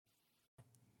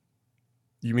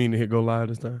You mean to hit go live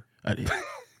this time? I did.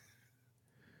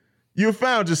 You have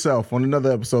found yourself on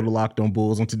another episode of Locked On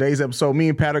Bulls. On today's episode, me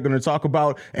and Pat are going to talk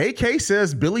about AK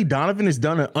says Billy Donovan has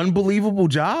done an unbelievable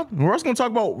job. And we're also going to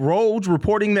talk about Rhodes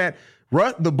reporting that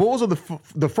the Bulls are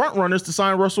the front runners to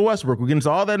sign Russell Westbrook. We'll get into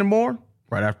all that and more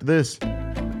right after this.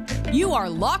 You are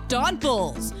Locked On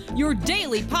Bulls, your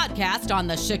daily podcast on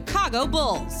the Chicago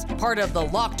Bulls, part of the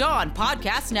Locked On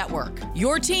Podcast Network,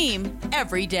 your team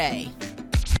every day.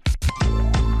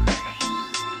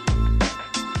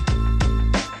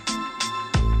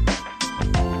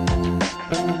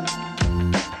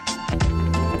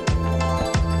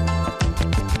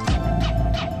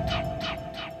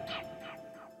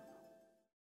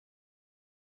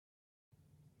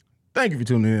 Thank you for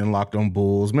tuning in, Locked On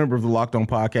Bulls, member of the Locked On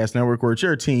Podcast Network, where it's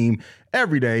your team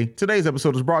every day. Today's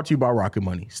episode is brought to you by Rocket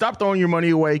Money. Stop throwing your money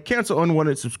away, cancel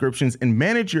unwanted subscriptions, and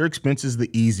manage your expenses the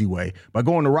easy way by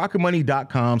going to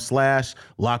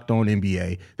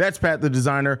rocketmoney.com/LockedOnNBA. That's Pat, the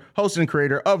designer, host and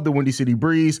creator of the Windy City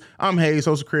Breeze. I'm Hayes,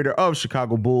 host and creator of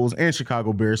Chicago Bulls and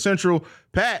Chicago Bears Central.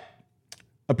 Pat,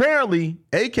 apparently,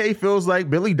 AK feels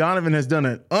like Billy Donovan has done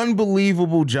an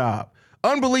unbelievable job.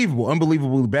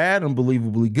 Unbelievably bad,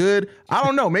 unbelievably good. I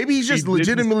don't know. Maybe he's just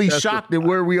legitimately shocked at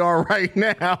where we are right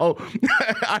now.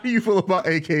 How do you feel about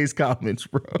AK's comments,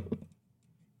 bro?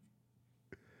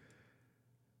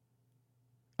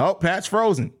 Oh, Pat's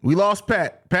frozen. We lost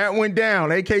Pat. Pat went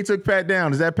down. AK took Pat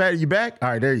down. Is that Pat? You back? All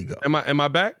right, there you go. Am I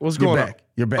back? What's going on?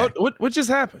 You're back. Oh, what just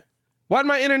happened? Why did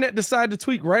my internet decide to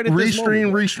tweak right at this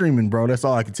moment? Restreaming, bro. That's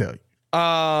all I can tell you.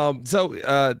 I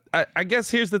guess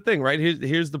here's the thing, right?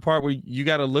 Here's the part where you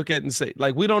got to look at and say,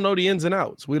 like, we don't know the ins and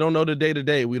outs. We don't know the day to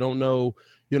day. We don't know,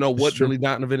 what Billy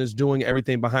Donovan is doing,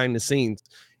 everything behind the scenes.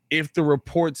 If the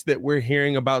reports that we're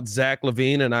hearing about Zach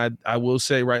LaVine, and I will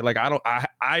say, right, like,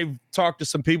 I've talked to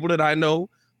some people that I know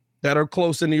that are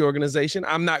close in the organization.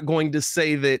 I'm not going to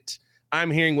say that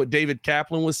I'm hearing what David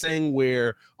Kaplan was saying,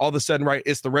 where all of a sudden, right,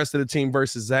 it's the rest of the team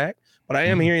versus Zach. But I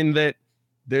am hearing that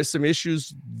there's some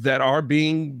issues that are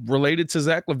being related to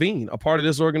Zach LaVine, a part of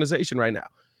this organization right now.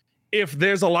 If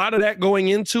there's a lot of that going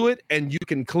into it, and you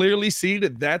can clearly see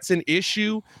that that's an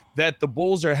issue that the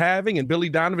Bulls are having, and Billy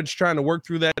Donovan's trying to work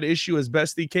through that issue as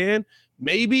best he can,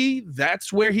 maybe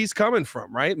that's where he's coming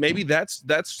from, right? Maybe that's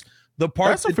the part.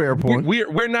 That's a fair point.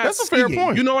 We're not. That's a fair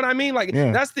point. You know what I mean? Like,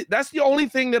 that's the only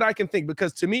thing that I can think,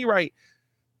 because to me, right,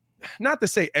 not to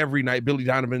say every night Billy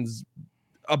Donovan's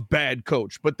a bad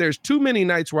coach, but there's too many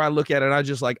nights where I look at it and I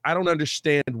just, like, I don't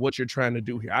understand what you're trying to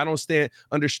do here. I don't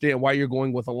understand why you're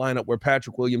going with a lineup where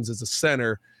Patrick Williams is a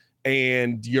center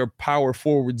and your power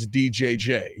forwards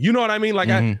DJJ. You know what I mean? Like,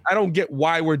 I don't get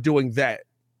why we're doing that.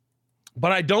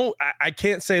 But I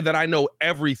can't say that I know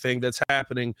everything that's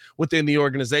happening within the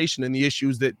organization and the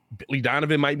issues that Billy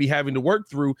Donovan might be having to work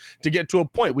through to get to a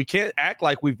point. We can't act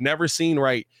like we've never seen,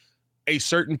 right, a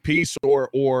certain piece or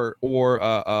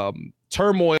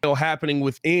turmoil happening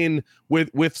with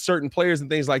certain players and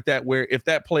things like that, where if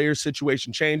that player's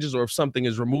situation changes or if something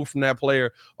is removed from that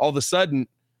player, all of a sudden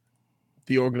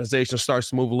the organization starts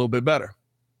to move a little bit better.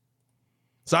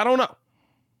 So I don't know.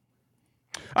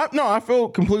 I feel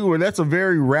completely where that's a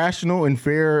very rational and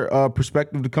fair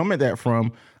perspective to come at that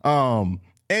from.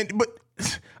 But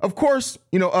of course,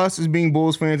 us as being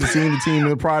Bulls fans and seeing the team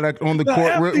and the product on the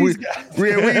court, we immediately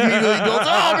go,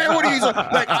 "Oh man, what are you?"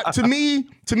 Like,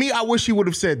 to me, I wish he would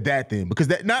have said that then, because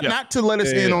that not to let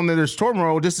us in on this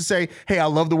turmoil, just to say, "Hey, I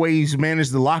love the way he's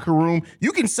managed the locker room."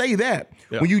 You can say that.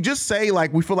 When you just say,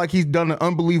 like, we feel like he's done an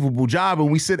unbelievable job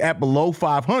and we sit at below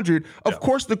 500, of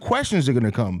course the questions are going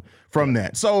to come from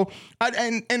that. So,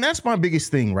 and that's my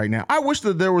biggest thing right now. I wish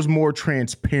that there was more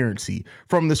transparency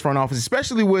from this front office,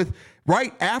 especially with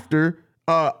right after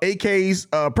AK's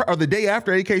or the day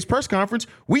after AK's press conference,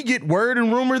 we get word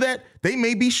and rumor that they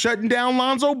may be shutting down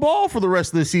Lonzo Ball for the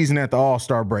rest of the season at the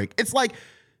All-Star break. It's like,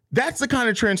 that's the kind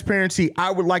of transparency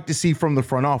I would like to see from the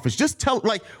front office. Just tell,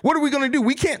 like, what are we going to do?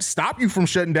 We can't stop you from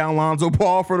shutting down Lonzo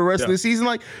Ball for the rest of the season.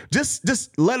 Like,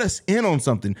 just let us in on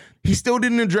something. He still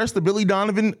didn't address the Billy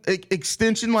Donovan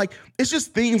extension. Like, it's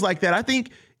just things like that. I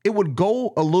think it would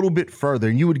go a little bit further,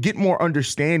 and you would get more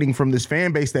understanding from this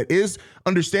fan base that is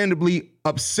understandably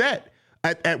upset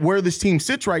at where this team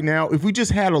sits right now if we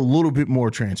just had a little bit more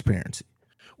transparency.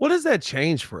 What does that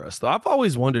change for us, though? I've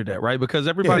always wondered that, right? Because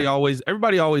everybody always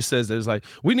says there's like,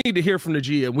 we need to hear from the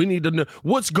GM. We need to know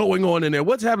what's going on in there.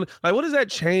 What's happening? Like, what does that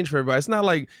change for everybody? It's not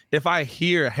like if I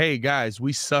hear, hey, guys,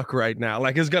 we suck right now,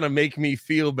 like, it's going to make me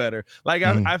feel better. Like,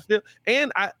 I feel,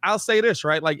 and I'll say this,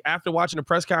 right? Like, after watching the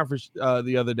press conference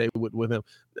the other day with him,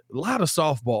 a lot of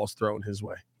softballs thrown his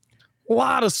way. A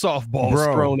lot of softballs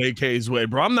thrown AK's way,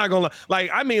 bro. I'm not gonna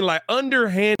like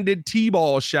underhanded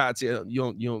T-ball shots. Yeah,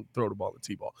 you don't throw the ball at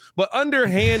T-ball, but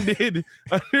underhanded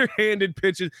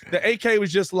pitches. The AK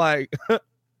was just like,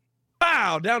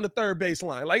 bow down the third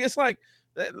baseline. Like it's like,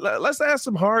 let's ask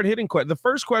some hard hitting questions. The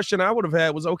first question I would have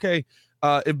had was, okay,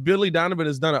 if Billy Donovan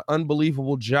has done an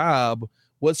unbelievable job,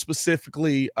 what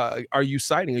specifically are you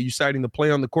citing? Are you citing the play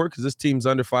on the court? Because this team's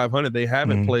under 500. They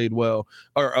haven't played well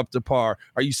or up to par.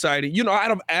 Are you citing, I'd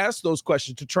have asked those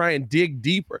questions to try and dig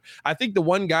deeper. I think the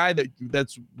one guy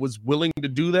that was willing to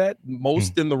do that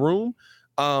most in the room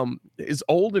is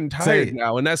old and tired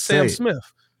now, and that's Sam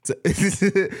Smith. That's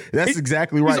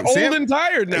exactly right. He's old and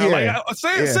tired now. Yeah,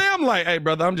 Sam, like, hey,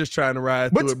 brother, I'm just trying to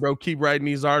ride through it, bro. Keep writing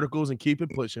these articles and keep it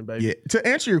pushing, baby. Yeah. To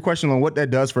answer your question on what that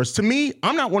does for us, to me,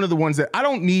 I'm not one of the ones that I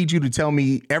don't need you to tell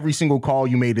me every single call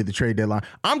you made at the trade deadline.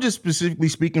 I'm just specifically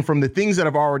speaking from the things that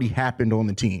have already happened on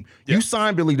the team. Yeah. You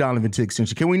signed Billy Donovan to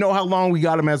extension. Can we know how long we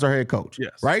got him as our head coach?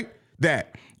 Yes. Right?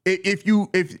 That. If you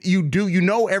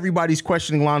do, everybody's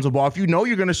questioning Lonzo Ball. If you know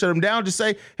you're going to shut him down, just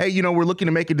say, hey, we're looking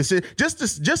to make a decision.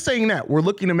 Just saying that we're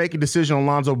looking to make a decision on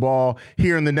Lonzo Ball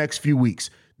here in the next few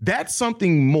weeks. That's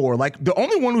something more. Like the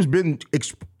only one who's been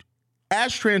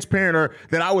as transparent or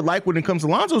that I would like when it comes to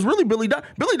Lonzo is really Billy Donovan.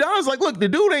 Billy Donovan's like, look, the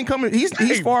dude ain't coming. He's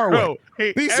far away.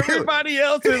 Everybody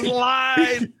else is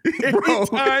lied.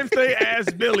 Anytime they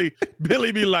ask Billy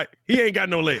be like, he ain't got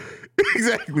no leg.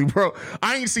 Exactly, bro.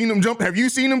 I ain't seen him jump. Have you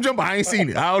seen him jump? I ain't seen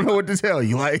it. I don't know what to tell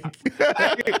you. Like,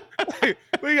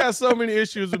 we got so many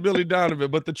issues with Billy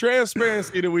Donovan, but the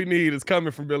transparency that we need is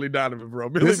coming from Billy Donovan, bro.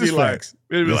 Billy be like,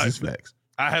 facts.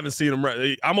 I haven't seen him.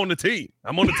 I'm on the team.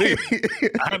 I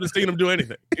haven't seen him do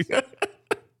anything.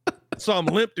 Saw him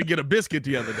limp to get a biscuit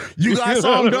the other day. You guys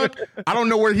saw him dunk? I don't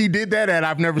know where he did that at.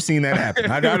 I've never seen that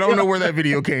happen. I don't know where that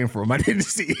video came from. I didn't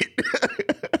see it.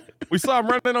 We saw him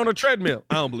running on a treadmill.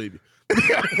 I don't believe you.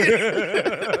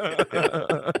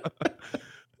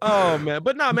 Oh man,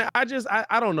 but no, man,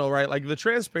 I don't know, right? Like the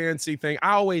transparency thing,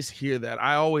 I always hear that.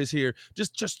 I always hear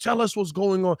just tell us what's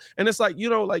going on. And it's like,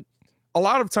 like a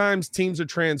lot of times teams are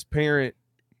transparent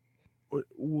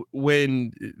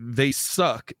when they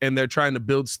suck and they're trying to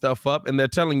build stuff up and they're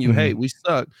telling you, hey, we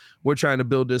suck. We're trying to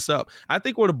build this up. I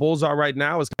think where the Bulls are right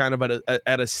now is kind of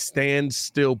at a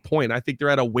standstill point. I think they're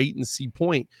at a wait and see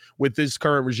point with this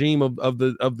current regime of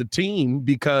the team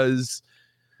because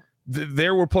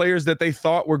there were players that they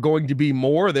thought were going to be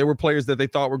more. There were players that they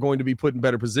thought were going to be put in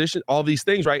better position, all these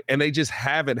things, right? And they just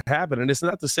haven't happened. And it's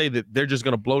not to say that they're just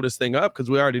going to blow this thing up because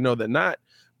we already know they're not.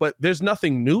 But there's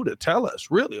nothing new to tell us,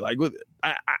 really. Like,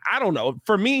 I don't know.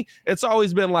 For me, it's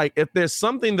always been like, if there's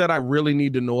something that I really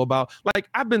need to know about, like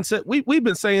we've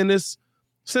been saying this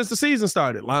since the season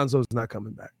started. Lonzo's not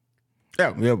coming back.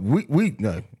 Yeah, no,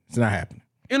 it's not happening.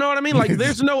 You know what I mean? Like,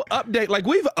 there's no update. Like,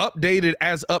 we've updated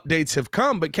as updates have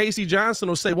come, but Casey Johnson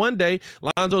will say one day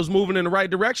Lonzo's moving in the right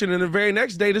direction, and the very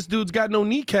next day, this dude's got no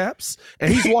kneecaps,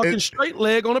 and he's walking straight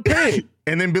leg on a peg.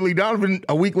 And then Billy Donovan,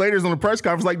 a week later, is on the press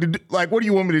conference like, what do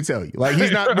you want me to tell you? Like,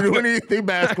 he's not doing anything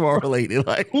basketball related.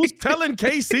 Like, who's telling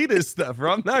KC this stuff,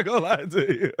 bro? I'm not gonna lie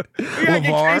to you.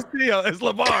 LeVar. It's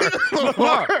LeVar.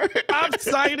 LeVar. Stop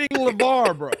citing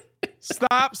LeVar, bro.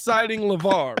 Stop citing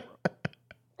LeVar, bro.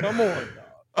 Come on, dog.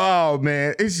 Oh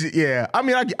man, I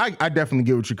mean, I definitely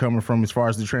get what you're coming from as far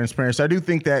as the transparency. I do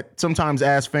think that sometimes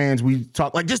as fans we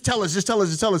talk like, just tell us.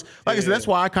 Like I said, that's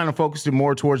why I kind of focused it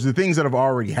more towards the things that have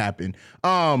already happened.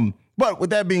 But with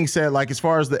that being said, like as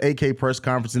far as the AK press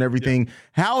conference and everything,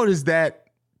 how does that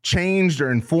changed or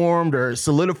informed or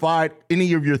solidified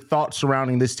any of your thoughts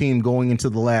surrounding this team going into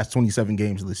the last 27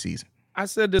 games of the season? I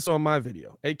said this on my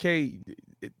video. AK,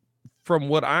 from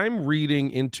what I'm reading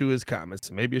into his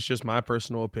comments, maybe it's just my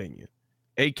personal opinion,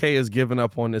 AK has given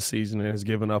up on this season and has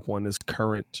given up on this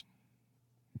current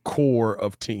core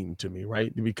of team to me,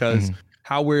 right? Because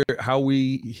how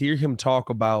we hear him talk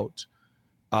about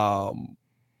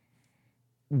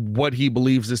what he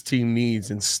believes this team needs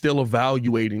and still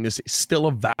evaluating this team.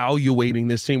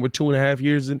 We're 2.5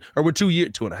 years in, or we're 2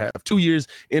 years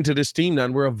into this team now,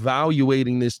 and we're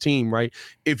evaluating this team, right?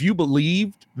 If you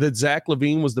believed that Zach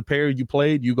LaVine was the pair you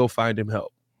played, you go find him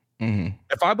help.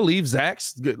 If I believe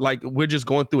Zach's like, we're just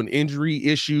going through an injury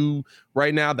issue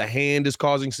right now, the hand is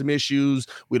causing some issues,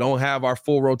 we don't have our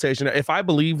full rotation. If I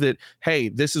believe that, hey,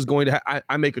 this is going to,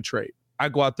 I make a trade. I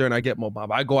go out there and I get Mo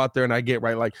Bamba. I go out there and I get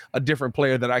like a different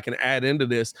player that I can add into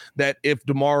this, that if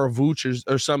DeMar Vooch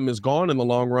or something is gone in the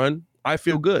long run, I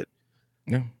feel good.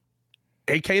 Yeah.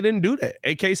 AK didn't do that.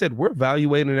 AK said, we're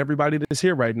evaluating everybody that's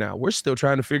here right now. We're still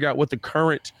trying to figure out what the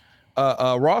current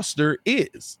roster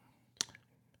is.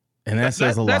 And that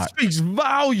says a lot. That speaks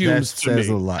volumes to me. That says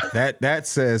a lot. That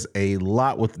says a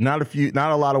lot with not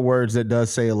a lot of words. That does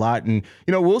say a lot. And,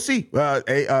 we'll see.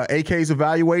 AK's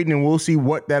evaluating, and we'll see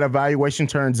what that evaluation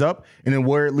turns up and then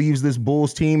where it leaves this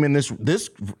Bulls team in this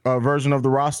version of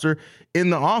the roster in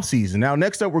the offseason. Now,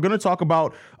 next up, we're going to talk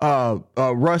about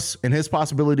Russ and his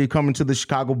possibility of coming to the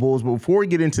Chicago Bulls. But before we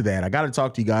get into that, I got to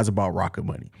talk to you guys about Rocket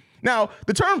Money. Now,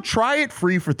 the term "try it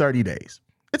free for 30 days."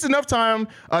 It's enough time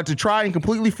to try and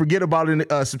completely forget about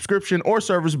a subscription or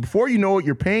service. Before you know it,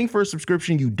 you're paying for a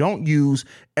subscription you don't use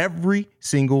every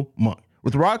single month.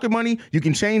 With Rocket Money, you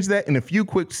can change that in a few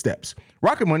quick steps.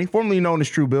 Rocket Money, formerly known as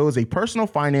Truebill, is a personal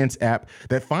finance app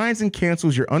that finds and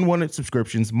cancels your unwanted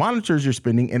subscriptions, monitors your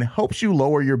spending, and helps you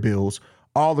lower your bills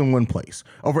all in one place.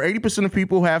 Over 80% of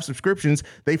people who have subscriptions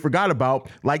they forgot about,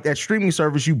 like that streaming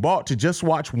service you bought to just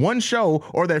watch one show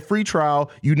or that free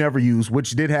trial you never used,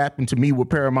 which did happen to me with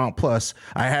Paramount Plus.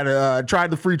 I had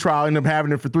tried the free trial, ended up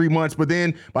having it for 3 months, but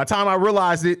then by the time I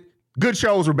realized it, good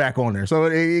shows are back on there. So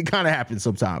it kind of happens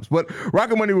sometimes. But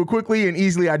Rocket Money will quickly and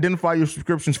easily identify your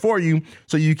subscriptions for you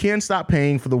so you can stop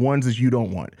paying for the ones that you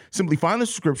don't want. Simply find the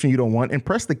subscription you don't want and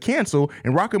press the cancel,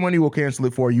 and Rocket Money will cancel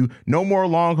it for you. No more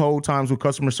long hold times with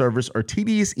customer service or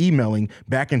tedious emailing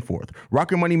back and forth.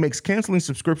 Rocket Money makes canceling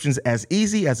subscriptions as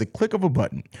easy as a click of a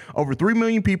button. Over 3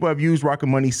 million people have used Rocket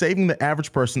Money, saving the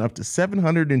average person up to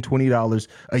 $720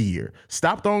 a year.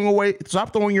 Stop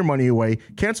throwing your money away,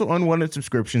 cancel unwanted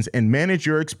subscriptions, and manage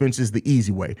your expenses the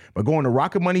easy way by going to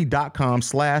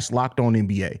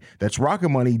rocketmoney.com/LockedOnNBA. That's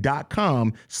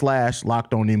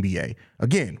rocketmoney.com/LockedOnNBA.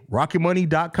 Again,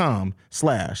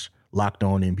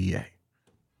 rocketmoney.com/LockedOnNBA.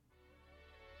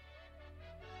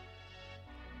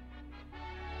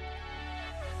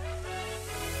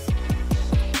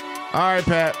 All right,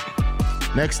 Pat.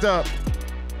 Next up,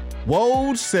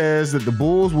 Woj says that the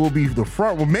Bulls will be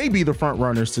may be the front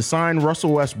runners to sign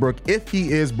Russell Westbrook if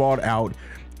he is bought out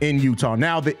in Utah.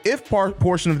 Now, the if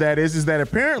portion of that is that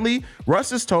apparently Russ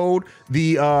has told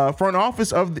the front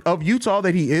office of Utah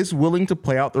that he is willing to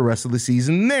play out the rest of the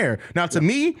season there. Now, to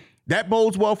me, that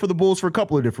bodes well for the Bulls for a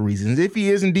couple of different reasons. If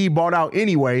he is indeed bought out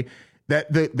anyway,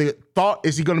 that the thought,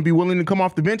 is he going to be willing to come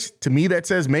off the bench? To me, that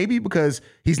says maybe, because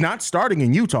he's not starting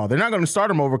in Utah. They're not going to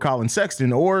start him over Colin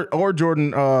Sexton or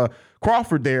Jordan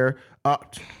Crawford there.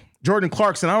 Jordan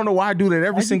Clarkson. I don't know why I do that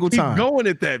every single time. Going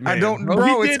at that, man. I don't,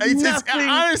 bro. It's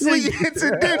honestly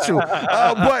incidental.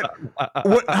 But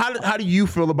how do you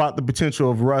feel about the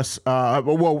potential of Russ? The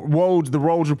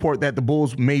Woj report that the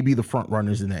Bulls may be the front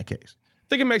runners in that case. I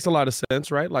think it makes a lot of sense,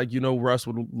 right? Like, Russ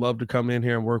would love to come in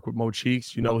here and work with Mo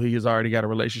Cheeks. He has already got a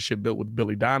relationship built with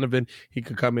Billy Donovan. He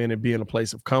could come in and be in a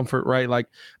place of comfort, right? Like,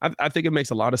 I think it makes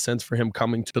a lot of sense for him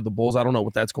coming to the Bulls. I don't know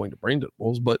what that's going to bring to the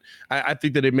Bulls, but I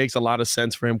think that it makes a lot of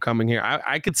sense for him coming here.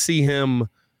 I could see him,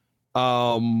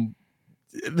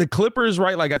 the Clippers,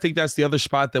 right? Like, I think that's the other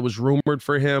spot that was rumored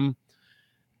for him.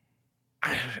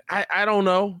 I don't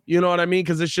know. You know what I mean?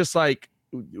 Because it's just like,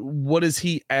 what does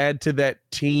he add to that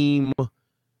team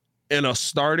in a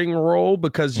starting role?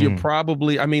 Because you're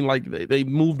probably, like they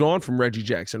moved on from Reggie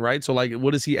Jackson, right? So like,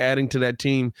 what is he adding to that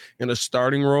team in a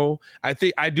starting role? I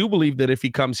do believe that if he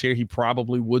comes here, he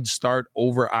probably would start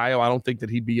over Ayo. I don't think that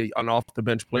he'd be an off the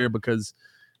bench player, because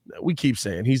we keep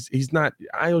saying he's not,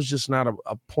 Ayo's just not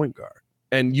a point guard.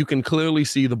 And you can clearly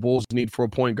see the Bulls' need for a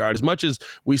point guard. As much as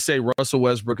we say Russell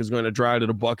Westbrook is going to drive to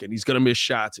the bucket, he's going to miss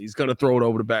shots, he's going to throw it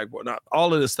over the backboard. Now,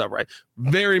 all of this stuff, right?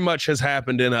 Very much has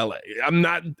happened in LA. I'm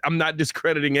not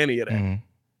discrediting any of that.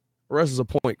 Russ is a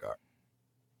point guard.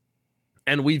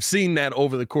 And we've seen that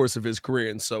over the course of his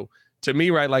career. And so to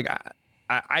me, right, like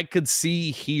I could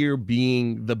see here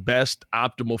being the best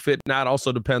optimal fit. Now, it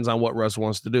also depends on what Russ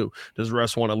wants to do. Does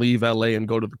Russ want to leave LA and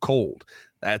go to the cold?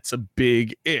 That's a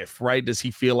big if, right? Does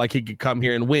he feel like he could come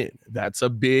here and win? That's a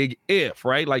big if,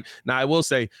 right? Like, now I will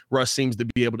say Russ seems to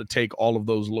be able to take all of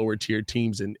those lower tier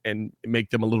teams and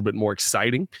make them a little bit more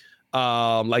exciting,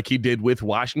 like he did with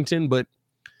Washington. But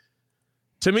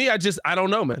to me, I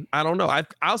don't know, man. I don't know.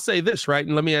 I'll say this, right?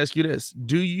 And let me ask you this.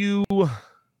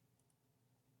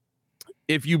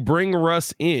 If you bring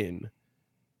Russ in,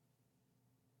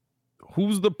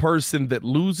 who's the person that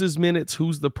loses minutes?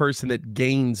 Who's the person that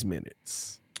gains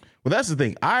minutes? Well, that's the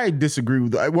thing. I disagree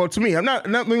with. Well, to me, I'm not.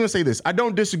 Let me say this. I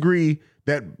don't disagree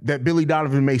that Billy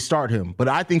Donovan may start him. But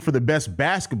I think for the best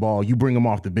basketball, you bring him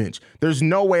off the bench. There's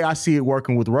no way I see it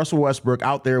working with Russell Westbrook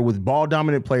out there with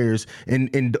ball-dominant players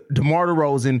in DeMar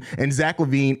DeRozan and Zach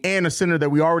LaVine and a center that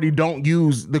we already don't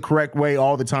use the correct way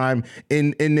all the time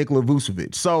in Nikola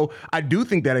Vucevic. So I do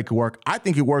think that it could work. I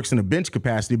think it works in a bench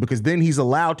capacity because then he's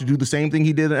allowed to do the same thing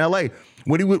he did in L.A.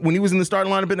 When he was in the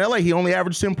starting lineup in LA, he only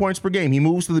averaged 10 points per game. He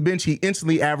moves to the bench, he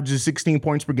instantly averages 16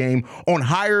 points per game on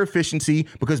higher efficiency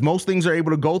because most things are able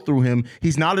to go through him.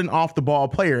 He's not an off-the-ball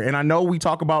player. And I know we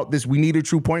talk about this, we need a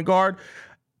true point guard.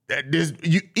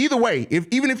 Either way,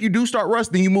 even if you do start Russ,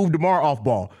 then you move DeMar off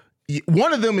ball.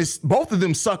 Both of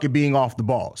them suck at being off the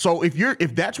ball. So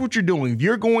if that's what you're doing, if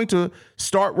you're going to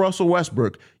start Russell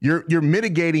Westbrook, you're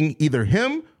mitigating either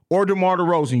him or DeMar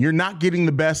DeRozan. You're not getting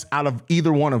the best out of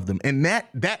either one of them. And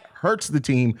that hurts the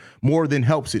team more than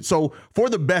helps it. So for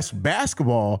the best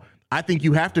basketball, I think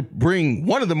you have to bring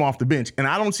one of them off the bench. And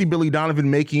I don't see Billy Donovan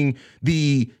making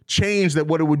the change that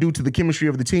what it would do to the chemistry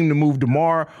of the team to move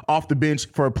DeMar off the bench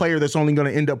for a player that's only going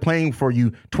to end up playing for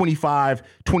you 25,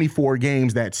 24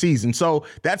 games that season. So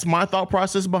that's my thought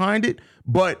process behind it.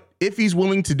 But if he's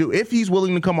willing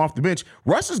to come off the bench,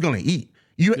 Russ is going to eat.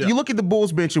 You look at the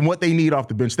Bulls bench and what they need off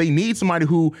the bench. They need somebody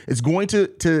who is going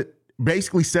to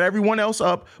basically set everyone else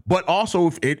up, but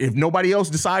also if nobody else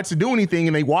decides to do anything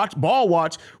and they watch,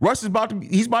 Russ is about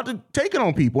to take it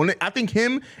on people. And I think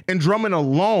him and Drummond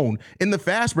alone in the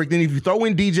fast break, then if you throw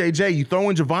in DJJ, you throw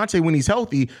in Javonte when he's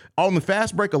healthy, on the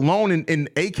fast break alone and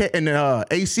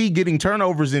AC getting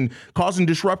turnovers and causing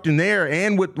disruption there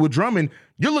and with Drummond,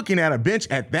 you're looking at a bench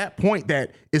at that point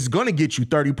that is going to get you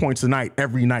 30 points a night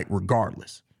every night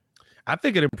regardless. I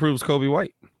think it improves Kobe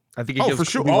White. I think it gives for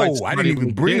sure. Kobe White I didn't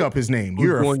even bring up his name.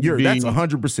 That's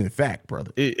 100% fact,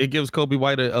 brother. It gives Kobe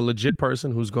White a legit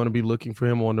person who's going to be looking for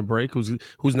him on the break, who's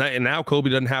not. And now Kobe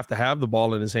doesn't have to have the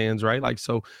ball in his hands, right? Like,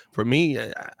 so for me,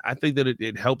 I think that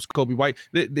it helps Kobe White.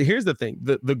 Here's the thing: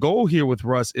 the goal here with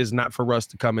Russ is not for Russ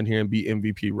to come in here and be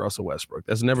MVP Russell Westbrook.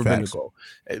 That's never been the goal.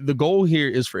 The goal here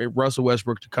is for Russell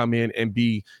Westbrook to come in and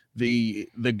be the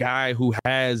guy who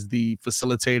has the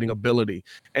facilitating ability.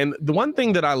 And the one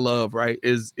thing that I love, right,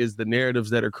 is the narratives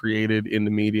that are created in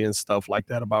the media and stuff like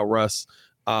that about Russ.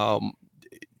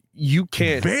 You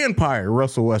can't vampire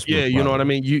Russell Westbrook. Yeah, you know what I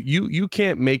mean? You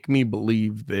can't make me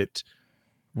believe that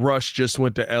Russ just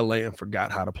went to LA and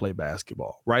forgot how to play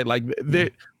basketball, right? Like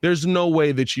there's no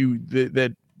way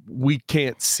that we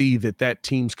can't see that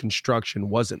team's construction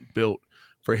wasn't built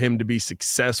for him to be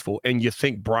successful. And you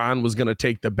think Bron was going to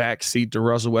take the back seat to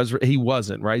Russell Westbrook. He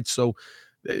wasn't, right? So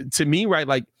to me, right,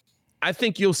 like I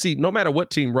think you'll see, no matter what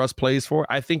team Russ plays for,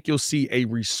 I think you'll see a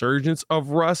resurgence of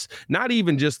Russ, not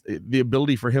even just the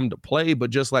ability for him to play, but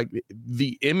just like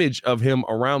the image of him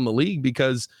around the league,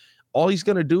 because all he's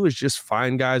going to do is just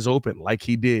find guys open like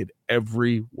he did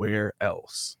everywhere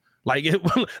else. Like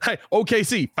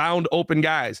OKC found open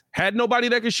guys, had nobody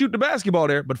that could shoot the basketball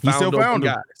there, but found open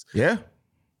guys. Yeah.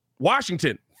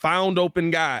 Washington found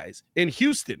open guys. In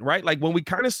Houston, right? Like when we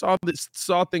kind of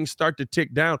saw things start to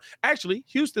tick down. Actually,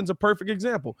 Houston's a perfect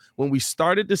example. When we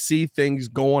started to see things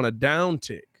go on a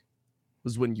downtick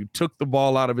was when you took the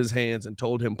ball out of his hands and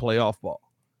told him play off ball.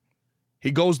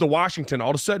 He goes to Washington. All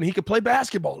of a sudden, he could play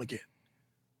basketball again.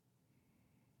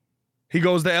 He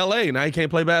goes to LA. Now he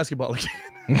can't play basketball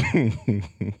again.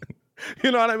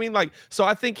 You know what I mean? Like, so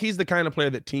I think he's the kind of player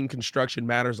that team construction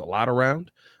matters a lot around.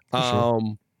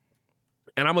 Sure.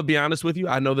 And I'm going to be honest with you.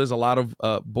 I know there's a lot of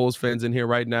Bulls fans in here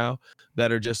right now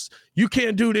that are just, you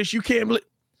can't do this. You can't.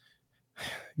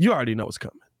 You already know what's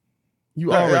coming.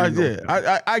 You already know.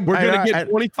 We're going to get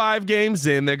 25 games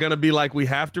in. They're going to be like, we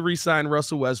have to re-sign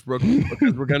Russell Westbrook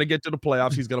because we're going to get to the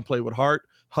playoffs. He's going to play with heart,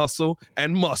 hustle,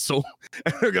 and muscle.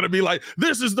 And they're going to be like,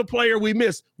 this is the player we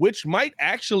miss, which might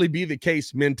actually be the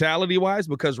case mentality-wise,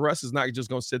 because Russ is not just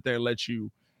going to sit there and let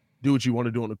you do what you want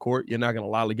to do on the court. You're not going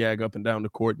to lollygag up and down the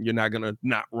court, and you're not going to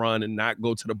not run and not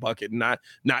go to the bucket and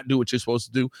not do what you're supposed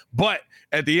to do. But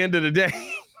at the end of the day,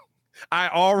 I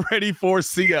already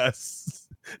foresee us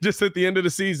just at the end of the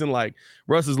season, like,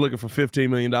 Russ is looking for $15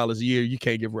 million a year. You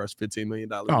can't give Russ $15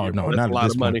 million a year. Oh, no, that's a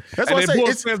lot of money. That's why I say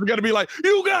Bulls fans are going to be like,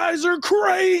 you guys are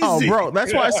crazy. Oh, bro,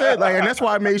 that's why I said, like, and that's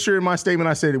why I made sure in my statement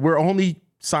I said we're only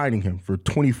signing him for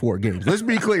 24 games. Let's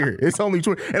be clear. It's only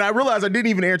 20. And I realized I didn't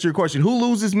even answer your question. Who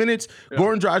loses minutes? Yeah.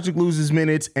 Goran Dragic loses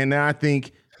minutes. And then I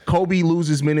think Kobe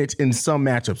loses minutes in some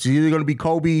matchups. It's either going to be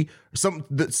Kobe. Some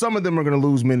of them are going to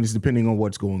lose minutes depending on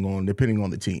what's going on, depending on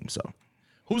the team. So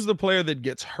who's the player that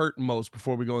gets hurt most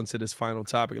before we go into this final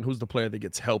topic? And who's the player that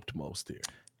gets helped most here?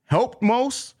 Helped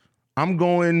most? I'm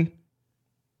going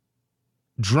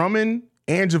Drummond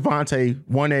and Javonte,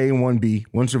 1A and 1B,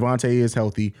 once Javonte is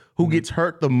healthy, who gets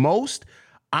hurt the most?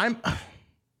 I'm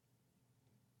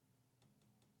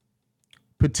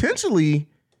potentially,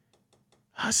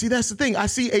 see, that's the thing. I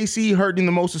see AC hurting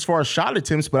the most as far as shot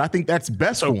attempts, but I think that's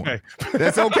best for him.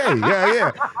 That's okay.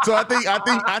 Yeah. So I think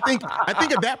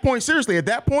at that point, seriously, at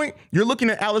that point, you're looking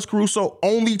at Alex Caruso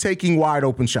only taking wide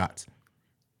open shots.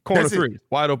 Corner threes.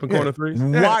 Wide open corner threes.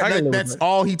 That's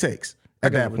all he takes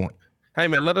at that point. Hey,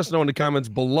 man, let us know in the comments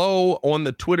below on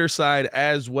the Twitter side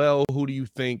as well. Who do you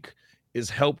think is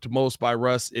helped most by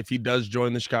Russ if he does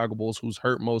join the Chicago Bulls? Who's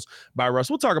hurt most by Russ?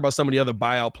 We'll talk about some of the other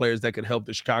buyout players that could help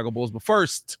the Chicago Bulls. But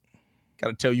first, got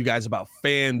to tell you guys about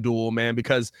FanDuel, man,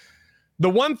 because the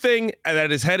one thing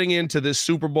that is heading into this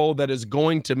Super Bowl that is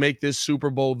going to make this Super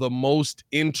Bowl the most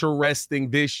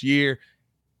interesting this year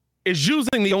is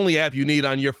using the only app you need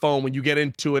on your phone when you get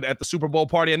into it at the Super Bowl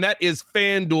party, and that is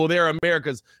FanDuel. They're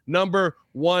America's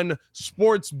 #1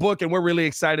 sports book, and we're really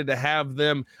excited to have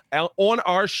them on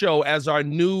our show as our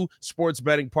new sports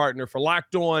betting partner for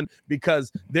Locked On,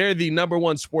 because they're the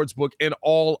 #1 sports book in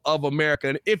all of America.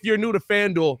 And if you're new to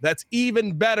FanDuel, that's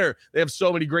even better. They have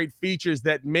so many great features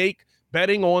that make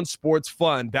betting on sports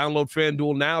fun. Download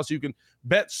FanDuel now so you can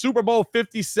bet Super Bowl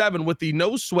 57 with the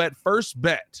no sweat first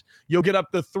bet. You'll get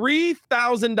up to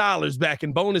 $3,000 back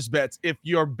in bonus bets if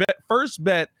your first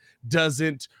bet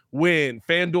doesn't win.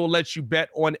 FanDuel lets you bet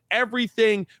on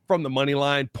everything from the money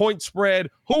line, point spread,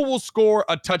 who will score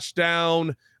a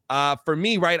touchdown. For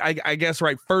me, right, I guess,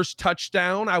 right, first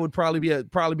touchdown, I would probably be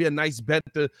a nice bet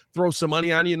to throw some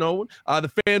money on,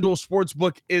 The FanDuel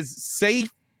Sportsbook is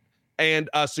safe and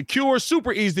secure,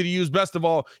 super easy to use. Best of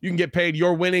all, you can get paid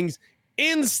your winnings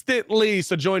instantly.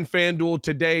 So join FanDuel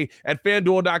today at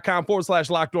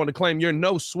FanDuel.com/LockedOn to claim your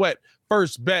no sweat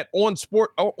first bet on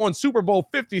Super Bowl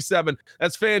 57.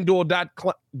 That's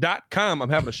FanDuel.com. I'm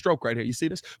having a stroke right here. You see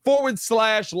this?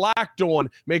 /LockedOn.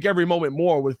 Make every moment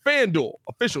more with FanDuel,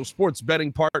 official sports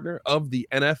betting partner of the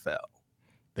NFL.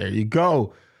 There you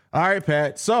go. All right,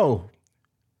 Pat. So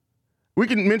we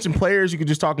can mention players. You can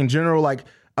just talk in general. Like,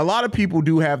 a lot of people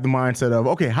do have the mindset of,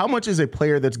 okay, how much is a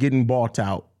player that's getting bought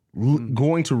out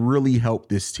going to really help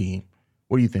this team?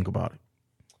 What do you think about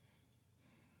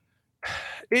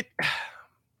it?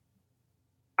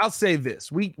 I'll say this.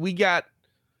 We got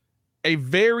a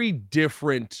very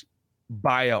different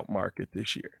buyout market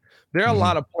this year. There are a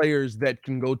lot of players that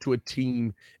can go to a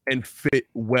team and fit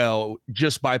well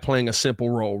just by playing a simple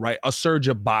role, right? A Serge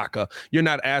Ibaka, you're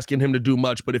not asking him to do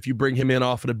much, but if you bring him in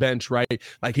off of the bench, right,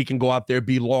 like he can go out there,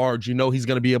 be large, he's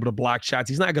going to be able to block shots.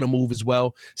 He's not going to move as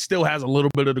well. Still has a little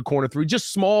bit of the corner three,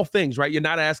 just small things, right? You're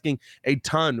not asking a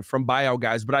ton from buyout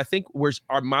guys, but I think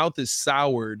our mouth is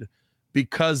soured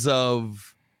because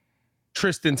of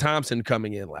Tristan Thompson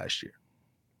coming in last year.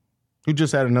 Who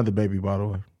just had another baby, by the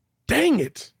way. Dang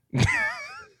it.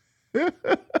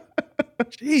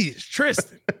 Jeez,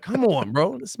 Tristan, come on,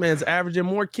 bro. This man's averaging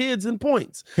more kids than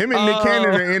points. Him and Nick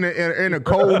Cannon are in a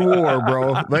cold war,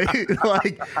 bro.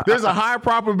 Like there's a high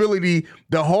probability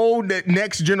the whole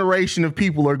next generation of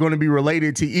people are going to be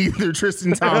related to either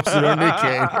Tristan Thompson or Nick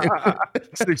Cannon.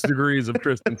 6 degrees of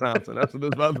Tristan Thompson. That's what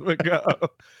this about to go.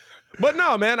 But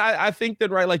no, man, I think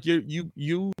that, right, like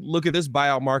you look at this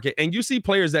buyout market and you see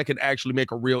players that can actually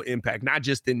make a real impact, not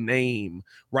just in name,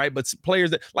 right? But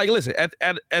players that, like, listen, at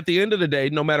the end of the day,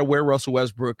 no matter where Russell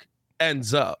Westbrook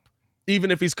ends up,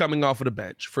 even if he's coming off of the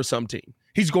bench for some team,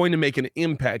 he's going to make an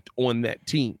impact on that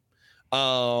team.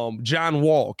 John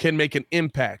Wall can make an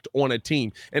impact on a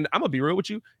team. And I'm going to be real with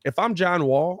you. If I'm John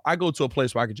Wall, I go to a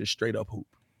place where I can just straight up hoop.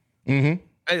 Mm-hmm.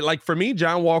 Like, for me,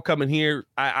 John Wall coming here,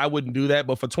 I wouldn't do that.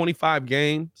 But for 25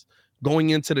 games going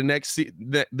into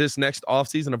the this next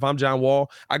offseason, if I'm John Wall,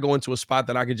 I go into a spot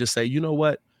that I can just say, you know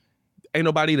what? Ain't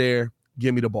nobody there.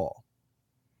 Give me the ball.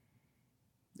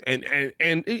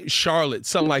 And Charlotte,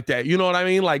 something like that. You know what I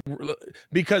mean? Like,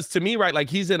 because to me, right, like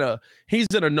he's in a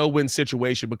no-win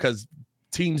situation because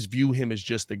teams view him as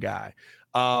just a guy.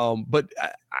 But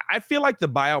I feel like the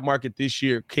buyout market this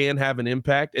year can have an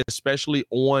impact, especially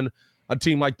on a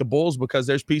team like the Bulls, because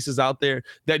there's pieces out there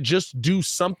that just do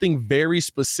something very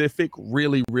specific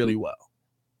really, really well.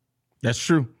 That's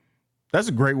true. That's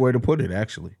a great way to put it,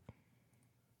 actually.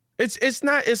 It's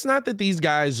not that these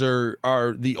guys are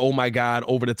the, oh my God,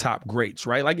 over the top greats,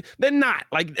 right? Like, they're not.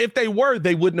 Like, if they were,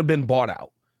 they wouldn't have been bought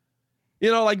out.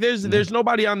 Like there's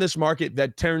nobody on this market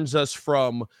that turns us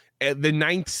from the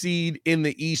 9th seed in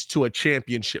the East to a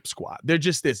championship squad. There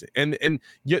just isn't. And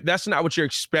that's not what you're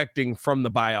expecting from the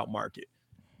buyout market.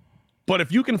 But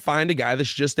if you can find a guy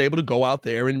that's just able to go out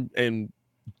there and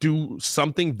do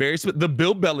something very, the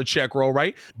Bill Belichick role,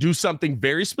 right? Do something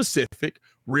very specific,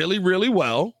 really, really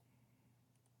well,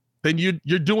 then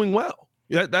you're doing well.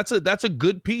 That's a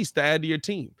good piece to add to your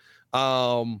team.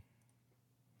 And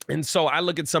so I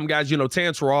look at some guys,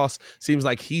 Terrence Ross seems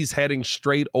like he's heading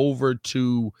straight over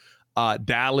to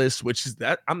Dallas, which is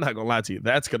that I'm not gonna lie to you,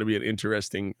 that's gonna be an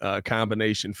interesting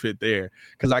combination fit there,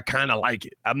 because I kind of like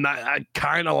it. I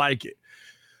kind of like it.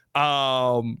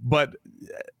 But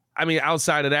I mean,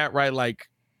 outside of that, right? Like,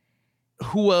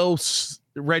 who else?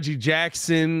 Reggie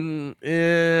Jackson,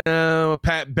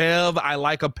 Pat Bev. I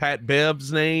like a Pat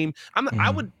Bev's name. I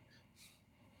would.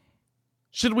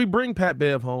 Should we bring Pat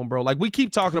Bev home, bro? Like, we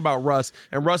keep talking about Russ,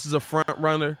 and Russ is a front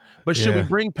runner, but should we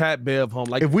bring Pat Bev home?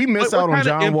 Like, if we miss out on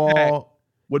John Wall,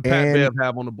 would Pat Bev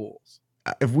have on the Bulls?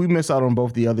 If we miss out on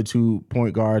both the other 2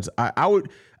 point guards, I would.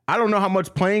 I don't know how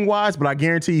much playing wise, but I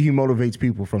guarantee you he motivates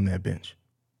people from that bench.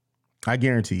 I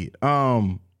guarantee it.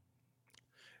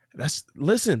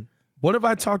 Listen. What have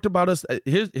I talked about us?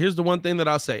 Here's the one thing that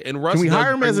I'll say. And Russ, can we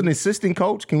hire him as an assistant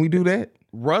coach? Can we do that?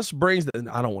 Russ brings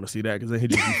I don't want to see that, because then he'd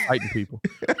just be fighting people.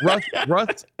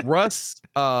 Russ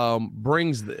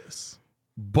brings this,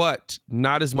 but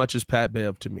not as much as Pat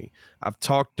Bev to me. I've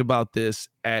talked about this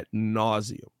ad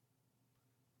nauseum.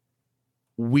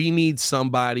 We need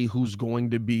somebody who's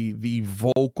going to be the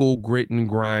vocal grit and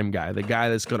grime guy, the guy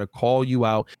that's going to call you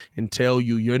out and tell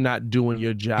you you're not doing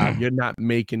your job, you're not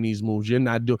making these moves,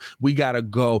 we got to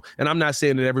go. And I'm not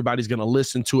saying that everybody's going to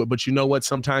listen to it, but you know what?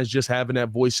 Sometimes just having that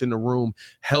voice in the room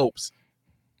helps.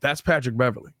 That's Patrick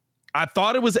Beverley. I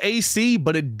thought it was AC,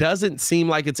 but it doesn't seem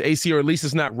like it's AC, or at least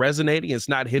it's not resonating. It's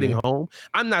not hitting home.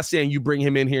 I'm not saying you bring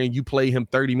him in here and you play him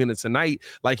 30 minutes a night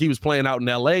like he was playing out in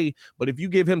LA, but if you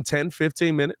give him 10,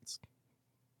 15 minutes,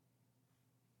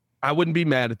 I wouldn't be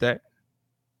mad at that.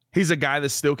 He's a guy that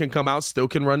still can come out, still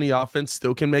can run the offense,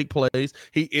 still can make plays.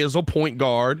 He is a point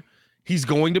guard. He's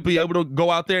going to be able to go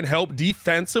out there and help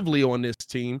defensively on this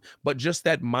team, but just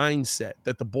that mindset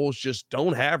that the Bulls just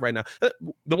don't have right now.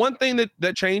 The one thing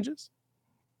that changes,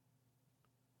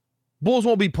 Bulls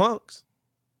won't be punks,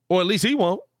 or at least he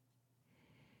won't.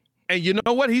 And you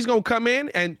know what? He's going to come in,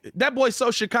 and that boy's so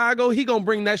Chicago, he going to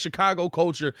bring that Chicago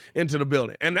culture into the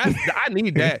building. And I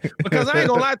need that, because I ain't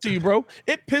going to lie to you, bro.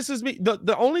 It pisses me.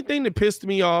 The only thing that pissed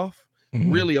me off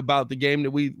really about the game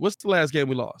that what's the last game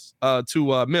we lost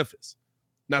to Memphis?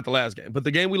 Not the last game, but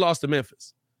the game we lost to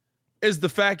Memphis, is the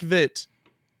fact that,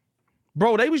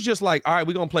 bro, they was just like, all right,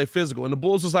 we're going to play physical. And the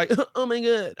Bulls was like, oh my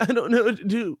God, I don't know what to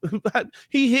do.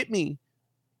 He hit me.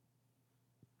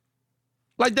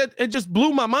 Like that, it just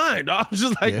blew my mind. I was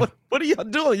just like, what are y'all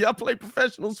doing? Y'all play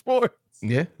professional sports.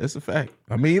 Yeah, that's a fact.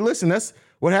 I mean, listen, that's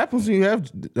what happens when you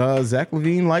have Zach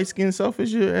LaVine, light-skinned self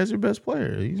as your best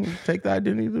player. You take the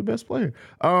identity of the best player.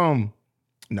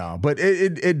 No, but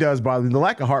it does bother me. The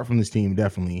lack of heart from this team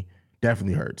definitely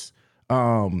hurts.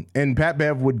 And Pat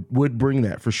Bev would bring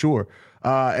that for sure.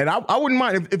 And I wouldn't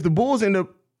mind if the Bulls end up,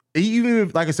 even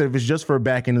if, like I said, if it's just for a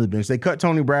back end of the bench, they cut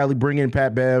Tony Bradley, bring in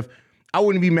Pat Bev. I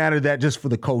wouldn't be mad at that just for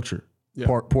the culture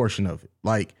portion of it.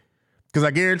 Like, because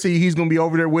I guarantee you he's going to be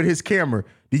over there with his camera.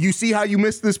 Did you see how you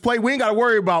missed this play? We ain't got to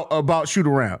worry about shoot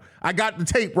around. I got the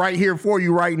tape right here for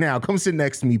you right now. Come sit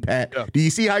next to me, Pat. Yeah. Do you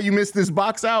see how you missed this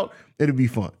box out? It'll be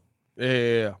fun.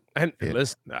 Yeah. And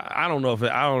listen, I don't know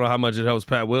how much it helps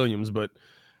Pat Williams, but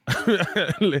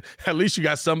at least you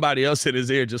got somebody else in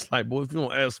his ear just like, boy, if you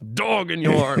don't have some dog in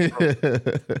your heart, bro,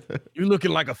 you're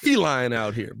looking like a feline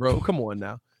out here, bro. Come on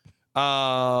now.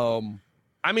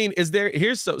 I mean, some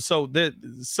of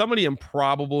the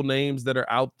improbable names that are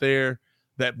out there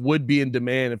that would be in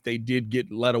demand if they did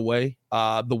get let away.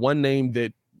 The one name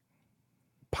that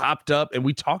popped up, and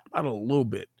we talked about it a little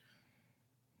bit,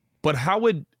 but how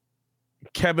would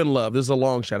Kevin Love, this is a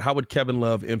long shot, how would Kevin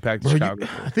Love impact Chicago?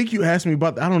 I think you asked me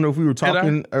about that. I don't know if we were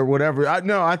talking or whatever.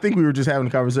 I think we were just having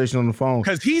a conversation on the phone.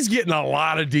 Because he's getting a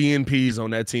lot of DNPs on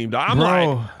that team.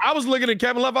 I was looking at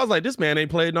Kevin Love. I was like, this man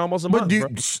ain't played in almost a month. Do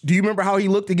you remember how he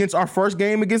looked against our first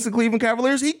game against the Cleveland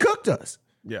Cavaliers? He cooked us.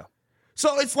 Yeah.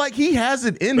 So it's like he has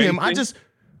it in him.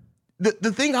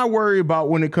 The thing I worry about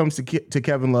when it comes to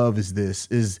Kevin Love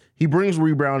is he brings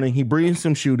rebounding, he brings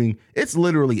some shooting. It's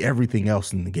literally everything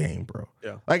else in the game, bro.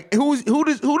 Yeah. Like who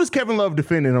does Kevin Love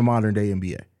defend in a modern day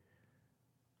NBA?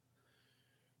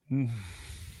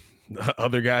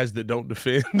 Other guys that don't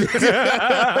defend.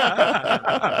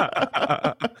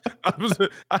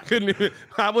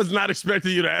 I was not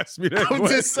expecting you to ask me that. I'm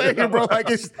just saying, bro. Like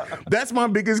that's my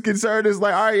biggest concern. Is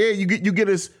like, all right, yeah, you get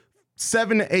us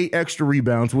 7 to 8 extra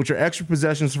rebounds, which are extra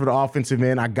possessions for the offensive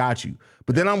end. I got you.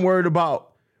 But then I'm worried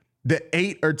about the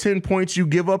 8 or 10 points you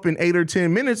give up in 8 or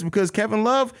 10 minutes because Kevin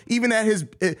Love, even at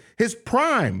his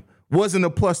prime, wasn't a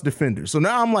plus defender. So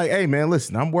now I'm like, hey, man,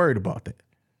 listen, I'm worried about that.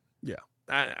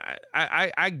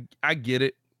 I get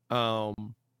it.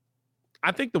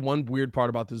 I think the one weird part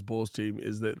about this Bulls team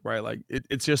is that, right, like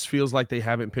it just feels like they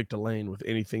haven't picked a lane with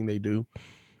anything they do,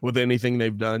 with anything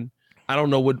they've done. I don't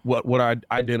know what our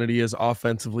identity is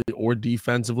offensively or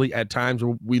defensively. At times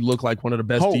we look like one of the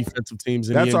best defensive teams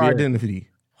in the NBA. That's our identity.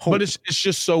 Hope. But it's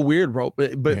just so weird, bro.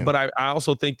 But I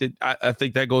also think that I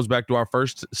think that goes back to our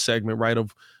first segment, right,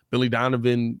 of Billy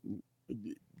Donovan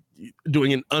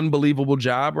doing an unbelievable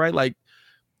job, right? Like,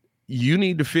 you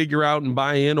need to figure out and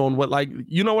buy in on what, like,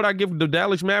 you know what I give the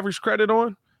Dallas Mavericks credit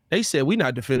on? They said, we're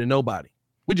not defending nobody.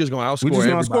 We're just going to outscore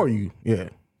everybody. We're just going to outscore you. Yeah.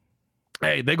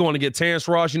 Hey, they're going to get Terrence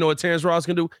Ross. You know what Terrence Ross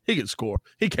can do? He can score.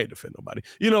 He can't defend nobody.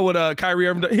 You know what Kyrie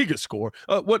Irving does? He can score.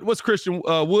 What's Christian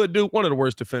Wood do? One of the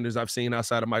worst defenders I've seen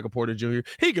outside of Michael Porter Jr.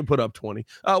 He can put up 20.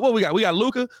 What we got? We got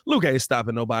Luka. Luka ain't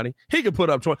stopping nobody. He can put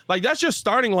up 20. Like, that's your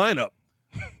starting lineup.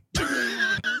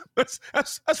 That's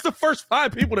the first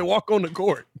 5 people that walk on the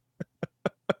court.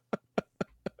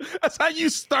 That's how you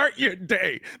start your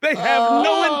day. They have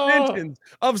no intentions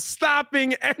of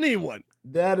stopping anyone.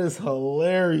 That is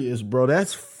hilarious, bro.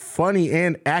 That's funny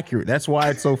and accurate. That's why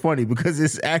it's so funny, because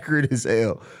it's accurate as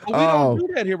hell. But we don't do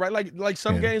that here, right? Like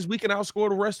some games we can outscore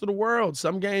the rest of the world.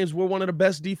 Some games we're one of the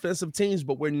best defensive teams,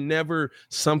 but we're never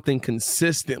something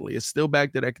consistently. It's still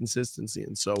back to that consistency.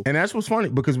 And that's what's funny,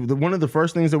 because one of the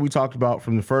first things that we talked about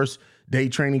from the first day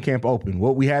training camp open,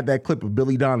 we had that clip of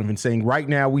Billy Donovan saying, right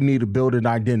now we need to build an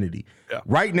identity. Yeah.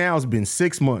 Right now it's been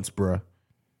 6 months, bruh.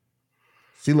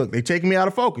 See, look, they taking me out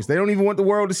of focus. They don't even want the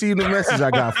world to see the message I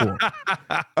got for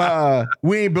them.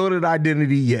 We ain't built an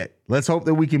identity yet. Let's hope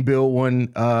that we can build one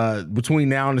between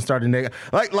now and the start of next.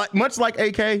 Like much like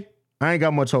AK, I ain't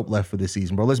got much hope left for this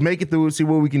season, bro. Let's make it through and see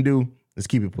what we can do. Let's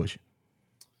keep it pushing.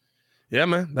 Yeah,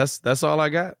 man. That's all I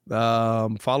got.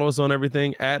 Follow us on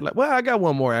everything. I got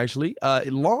one more, actually.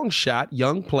 Long shot,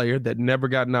 young player that never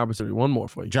got an opportunity. One more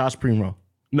for you. Josh Primo.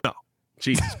 No.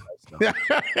 Jesus Christ.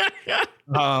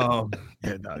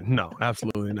 No,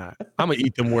 absolutely not. I'm gonna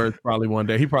eat them words probably one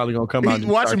day. He probably gonna come out.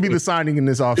 Watch him be the signing in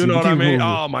this offseason. You know what I mean? Moving.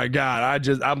 Oh my God,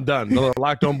 I'm done. The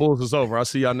Locked On Bulls is over. I'll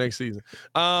see y'all next season.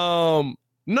 Kevin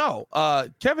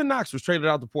Knox was traded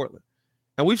out to Portland,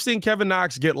 and we've seen Kevin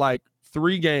Knox get like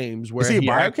 3 games where is he a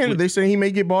buyout candidate? They saying he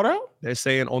may get bought out. They're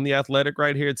saying on The Athletic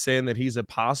right here, it's saying that he's a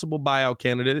possible buyout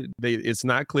candidate. It's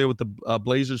not clear what the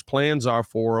Blazers' plans are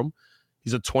for him.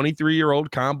 He's a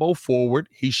 23-year-old combo forward.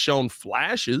 He's shown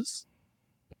flashes,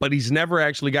 but he's never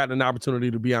actually gotten an opportunity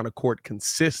to be on a court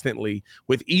consistently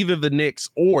with either the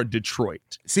Knicks or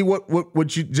Detroit. See,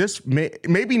 what you just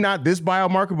maybe not this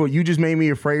biomarker, but you just made me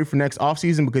afraid for next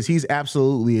offseason, because he's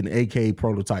absolutely an AK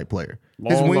prototype player.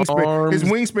 His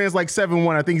wingspan is like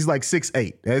 7'1". I think he's like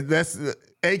 6'8". That's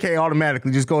AK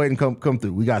automatically. Just go ahead and come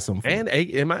through. We got something.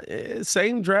 And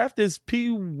same draft as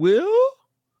P. Will?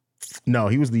 No,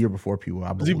 he was the year before P. Will.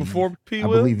 Was he before P.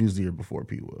 Will? I believe he was the year before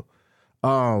P.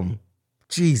 Will.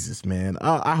 Jesus, man.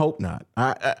 I hope not.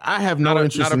 I have no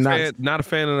interest in that. Not a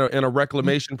fan in a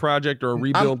reclamation project or a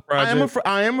rebuild project.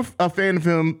 I am a fan of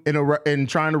him in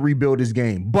trying to rebuild his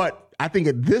game. But I think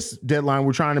at this deadline,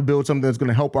 we're trying to build something that's going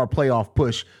to help our playoff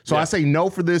push. So I say no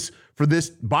for this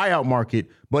buyout market.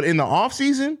 But in the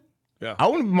offseason, I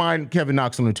wouldn't mind Kevin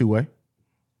Knox on a 2-way.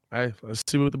 Hey, let's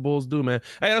see what the Bulls do, man.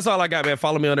 Hey, that's all I got, man.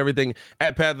 Follow me on everything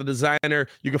at Pat the Designer.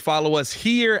 You can follow us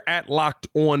here at Locked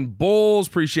On Bulls.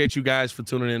 Appreciate you guys for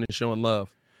tuning in and showing love.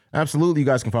 Absolutely. You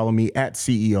guys can follow me at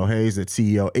CEO Hayes, at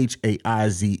CEO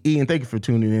Haize. And thank you for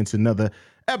tuning in to another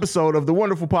episode of the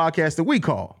wonderful podcast that we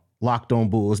call Locked On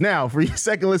Bulls. Now, for your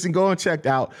second listen, go and check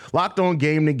out Locked On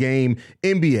Game to Game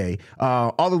NBA.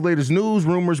 All the latest news,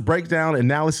 rumors, breakdown,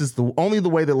 analysis, only the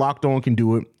way that Locked On can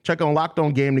do it. Check on Locked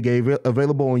On Game to Game,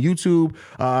 available on YouTube,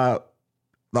 the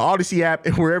Odyssey app,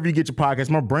 and wherever you get your podcasts.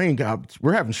 My brain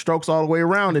we're having strokes all the way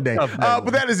around today.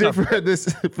 But that is it for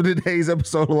today's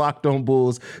episode of Locked On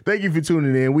Bulls. Thank you for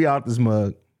tuning in. We out this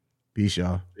mug. Peace,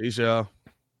 y'all. Peace, y'all.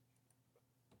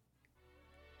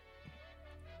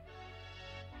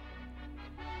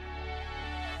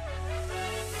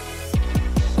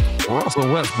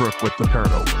 Russell Westbrook with the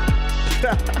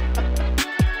turnover.